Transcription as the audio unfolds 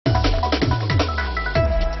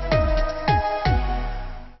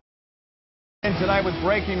tonight with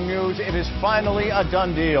breaking news. It is finally a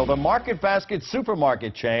done deal. The Market Basket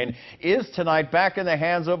supermarket chain is tonight back in the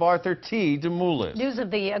hands of Arthur T. Demoulas. News of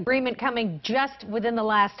the agreement coming just within the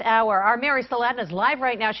last hour. Our Mary Saladin is live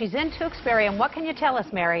right now. She's in Tewksbury. And what can you tell us,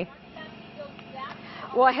 Mary?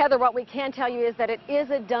 Well, Heather, what we can tell you is that it is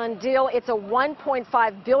a done deal. It's a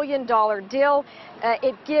 $1.5 billion deal.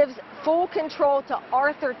 It gives full control to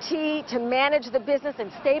Arthur T. to manage the business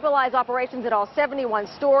and stabilize operations at all 71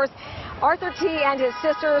 stores. Arthur T. and his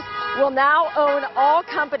sisters will now own all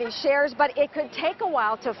company shares, but it could take a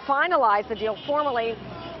while to finalize the deal formally.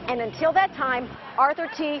 And until that time, Arthur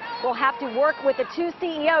T. will have to work with the two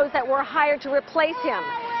CEOs that were hired to replace him.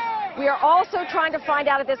 We are also trying to find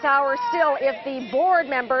out at this hour still if the board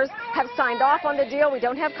members have signed off on the deal. We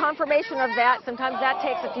don't have confirmation of that. Sometimes that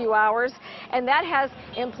takes a few hours. And that has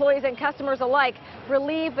employees and customers alike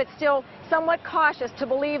relieved but still somewhat cautious to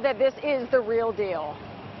believe that this is the real deal.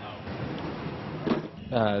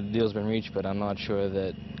 The deal's been reached, but I'm not sure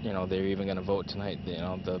that, they're even going to vote tonight.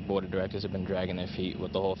 The board of directors have been dragging their feet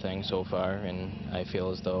with the whole thing so far, and I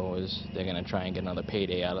feel as though they're going to try and get another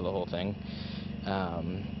payday out of the whole thing.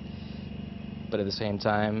 But at the same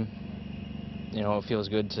time, it feels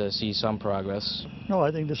good to see some progress. No, I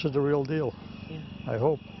think this is the real deal. Yeah. I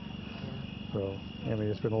hope. So, I mean,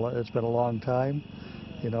 it's been a long time.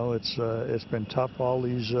 It's been tough. All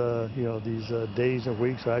these these days and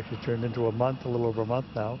weeks are actually turned into a month, a little over a month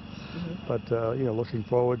now. Mm-hmm. But looking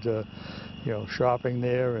forward to shopping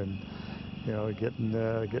there and getting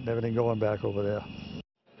everything going back over there.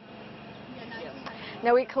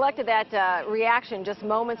 Now, we collected that reaction just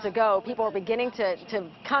moments ago. People are beginning to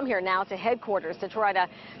come here now to headquarters to try to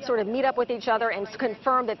sort of meet up with each other and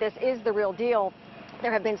confirm that this is the real deal.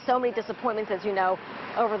 There have been so many disappointments, as you know,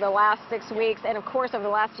 over the last 6 weeks and, of course, over the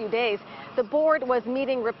last few days. The board was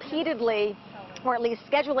meeting repeatedly, or at least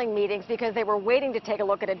scheduling meetings, because they were waiting to take a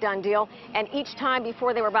look at a done deal. And each time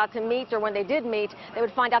before they were about to meet, or when they did meet, they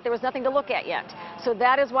would find out there was nothing to look at yet. So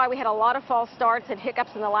that is why we had a lot of false starts and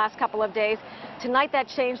hiccups in the last couple of days. Tonight that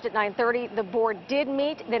changed at 9:30. The board did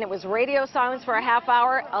meet. Then it was radio silence for a half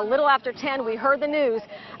hour. A little after 10, we heard the news.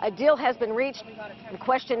 A deal has been reached. The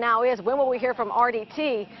question now is, when will we hear from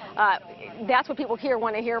RDT? That's what people here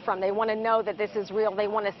want to hear from. They want to know that this is real. They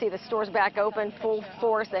want to see the stores back open full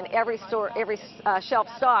force and every store, every shelf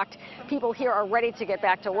stocked. People here are ready to get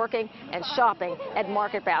back to working and shopping at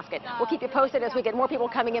Market Basket. We'll keep you posted as we get more people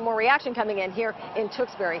coming in, more reaction coming in here in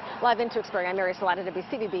Tewksbury. Live in Tewksbury, I'm Mary Saladin,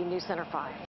 WCVB News Center 5.